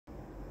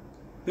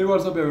Hey,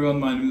 what's up everyone,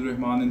 my name is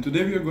Rahman and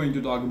today we are going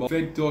to talk about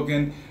Feg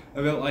Token.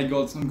 Well, I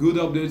got some good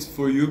updates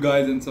for you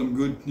guys and some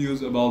good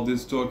news about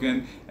this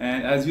token.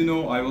 And as you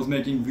know, I was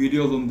making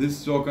videos on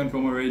this token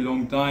from a very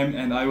long time,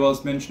 and I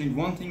was mentioning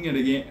one thing and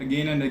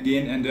again and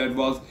again, and that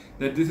was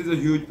that this is a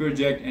huge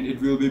project and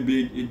it will be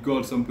big, it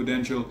got some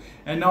potential.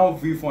 And now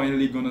we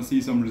finally gonna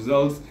see some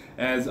results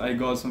as I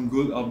got some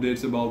good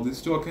updates about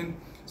this token.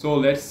 So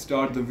let's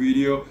start the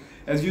video.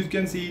 As you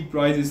can see,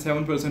 price is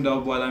 7%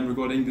 up while I'm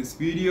recording this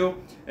video,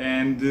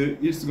 and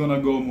it's gonna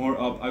go more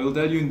up. I will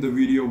tell you in the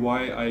video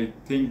why I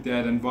think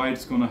that and why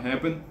it's gonna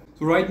happen.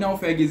 So right now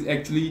Feg is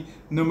actually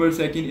number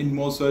 2nd in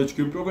most searched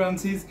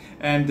cryptocurrencies,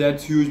 and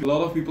that's huge. A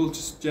lot of people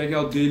just check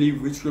out daily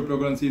which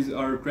cryptocurrencies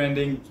are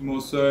trending,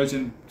 most search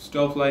and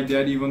stuff like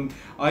that. Even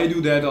I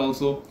do that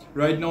also.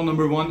 Right now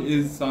number 1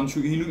 is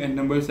Sanshu Inu and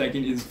number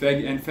 2nd is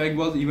Feg, and Feg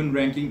was even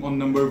ranking on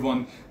number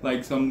 1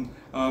 like some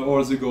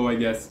hours ago, I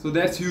guess. So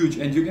that's huge,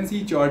 and you can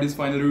see chart is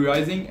finally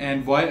rising.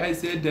 And why I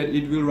said that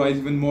it will rise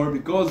even more,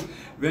 because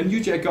when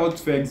you check out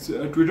Feg's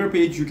Twitter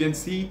page, you can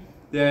see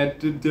that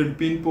their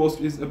pin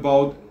post is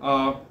about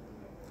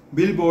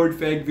billboard.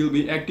 Feg will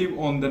be active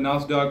on the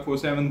Nasdaq for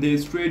 7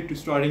 days straight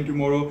starting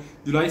tomorrow,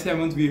 July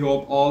 7th. We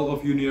hope all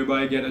of you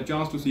nearby get a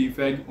chance to see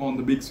Feg on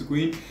the big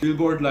screen.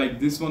 Billboard like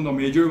this one, the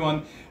major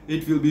one,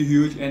 it will be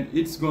huge, and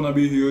it's gonna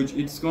be huge.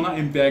 It's gonna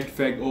impact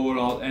Feg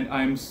overall, and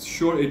I'm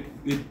sure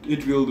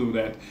it will do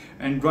that.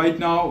 And right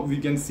now we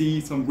can see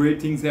some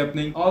great things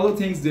happening. All the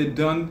things they've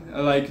done,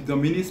 like the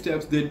mini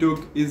steps they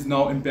took, is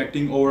now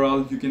impacting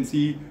overall. You can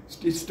see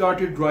it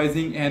started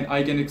rising, and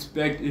I can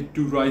expect it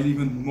to rise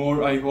even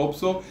more. I hope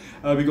so,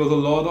 because a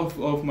lot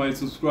of my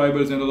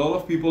subscribers and a lot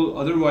of people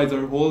otherwise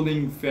are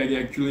holding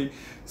Feg actually.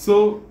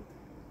 So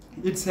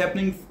it's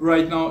happening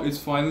right now, it's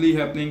finally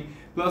happening.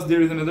 Plus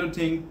there is another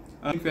thing.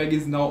 Feg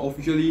is now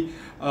officially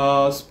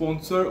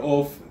sponsor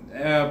of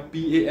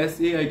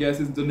PASA, I guess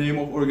is the name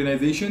of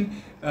organization,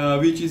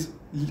 which is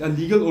a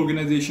legal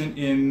organization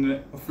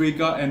in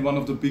Africa and one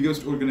of the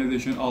biggest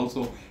organization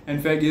also.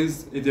 And Feg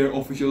is their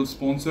official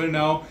sponsor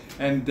now,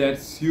 and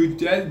that's huge.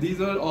 These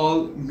are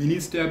all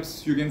mini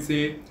steps, you can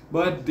say,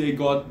 but they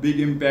got big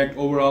impact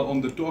overall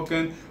on the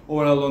token,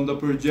 overall on the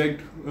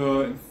project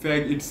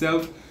Feg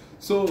itself.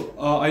 So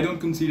I don't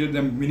consider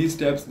them mini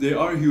steps, they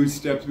are huge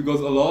steps,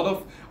 because a lot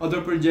of other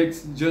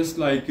projects just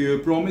like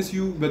promise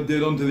you but they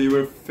don't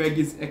deliver. Feg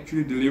is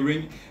actually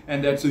delivering,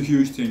 and that's a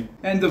huge thing.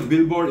 And the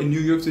billboard in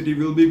New York City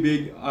will be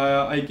big.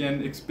 I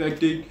can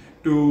expect it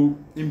to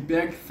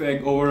impact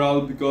Feg overall,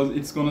 because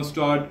it's gonna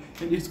start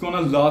and it's gonna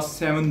last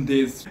 7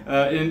 days,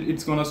 and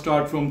it's gonna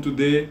start from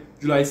today,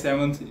 July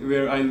 7th,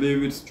 where I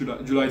live. It's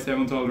July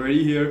 7th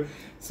already here.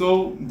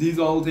 So these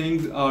all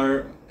things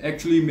are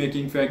actually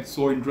making Feg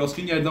so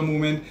interesting at the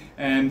moment,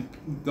 and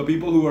the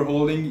people who are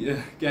holding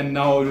can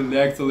now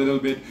relax a little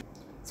bit.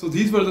 So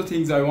these were the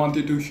things I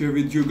wanted to share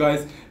with you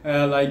guys.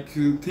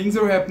 Things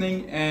are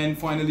happening, and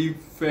finally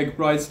Feg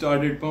price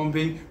started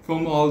pumping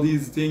from all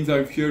these things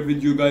I've shared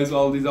with you guys.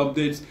 All these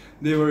updates,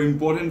 they were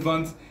important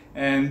ones.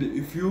 And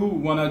if you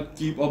wanna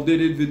keep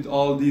updated with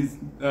all these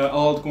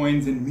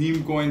altcoins and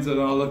meme coins and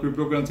all the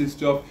cryptocurrency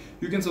stuff,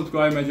 you can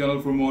subscribe my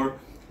channel for more.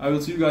 I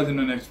will see you guys in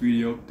the next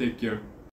video. Take care.